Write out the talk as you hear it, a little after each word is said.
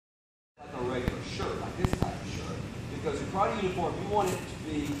because your karate uniform, you want it to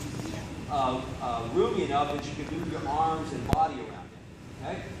be roomy enough that you can move your arms and body around it.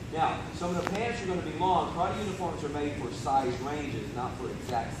 Okay? Now, some of the pants are going to be long. Karate uniforms are made for size ranges, not for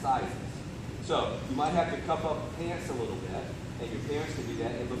exact sizes. So you might have to cuff up the pants a little bit, and your parents can do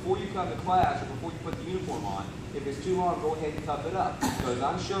that. And before you come to class or before you put the uniform on, if it's too long, go ahead and cuff it up. Because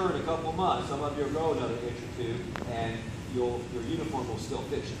I'm sure in a couple of months, some of you will grow another inch or two, and your uniform will still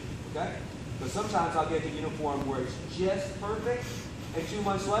fit you. Okay? Because sometimes I'll get the uniform where it's just perfect, and 2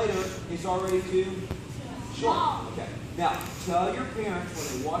 months later, it's already too short. Okay. Now, tell your parents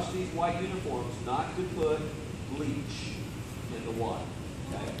when they wash these white uniforms not to put bleach in the water.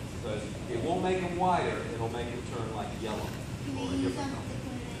 Okay? Because it won't make them whiter, it'll make them turn like yellow. Can they use something to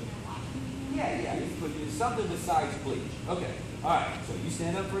put it in the washing machine? Yeah, you can use something besides bleach. Okay. Alright, so you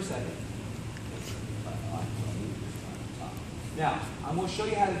stand up for a second. Now, I'm going to show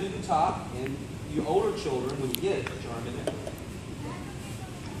you how to do the top, and you older children, when you get it, put your arm in there.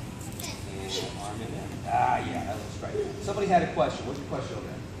 And your arm in there. Ah, yeah, that looks great. Somebody had a question. What's your question over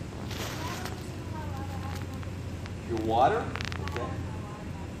there? Your water? Okay.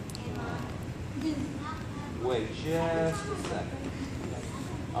 Wait just a second.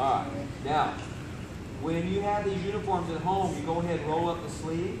 Alright, now, when you have these uniforms at home, you go ahead and roll up the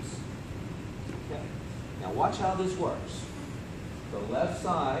sleeves. Okay. Now watch how this works. The left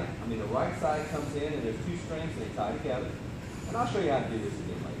side, the right side comes in and there's two strings and they tie together. And I'll show you how to do this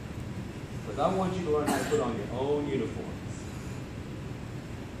again later. Because I want you to learn how to put on your own uniforms.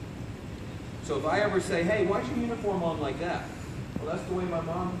 So if I ever say, hey, why's your uniform on like that? Well, that's the way my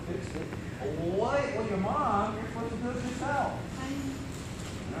mom fixed it. What? Well, your mom, you're supposed to do it yourself.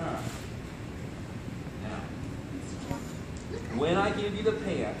 Now, when I give you the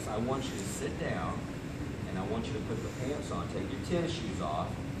pants, I want you to sit down and I want you to put the pants on. Take your tennis shoes off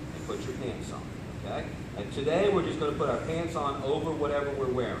and put your pants on. Okay? And today we're just going to put our pants on over whatever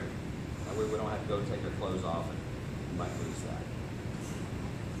we're wearing. That way we don't have to go take our clothes off and you might lose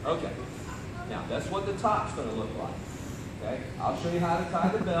that. Okay. Now that's what the top's going to look like. Okay? I'll show you how to tie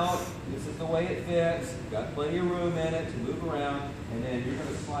the belt. This is the way it fits. You've got plenty of room in it to move around. And then you're going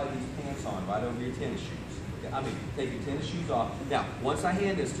to slide these pants on right over your tennis shoes. Okay? Take your tennis shoes off. Now, once I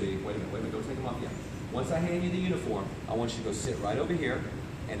hand this to you, wait a minute, don't take them off yet. Once I hand you the uniform, I want you to go sit right over here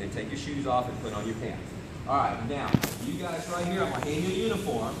and then take your shoes off and put on your pants. All right, now, you guys right here, I'm going to hand you a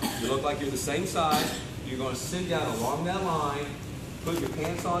uniform. You look like you're the same size. You're going to sit down along that line, put your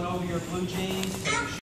pants on over your blue jeans, take your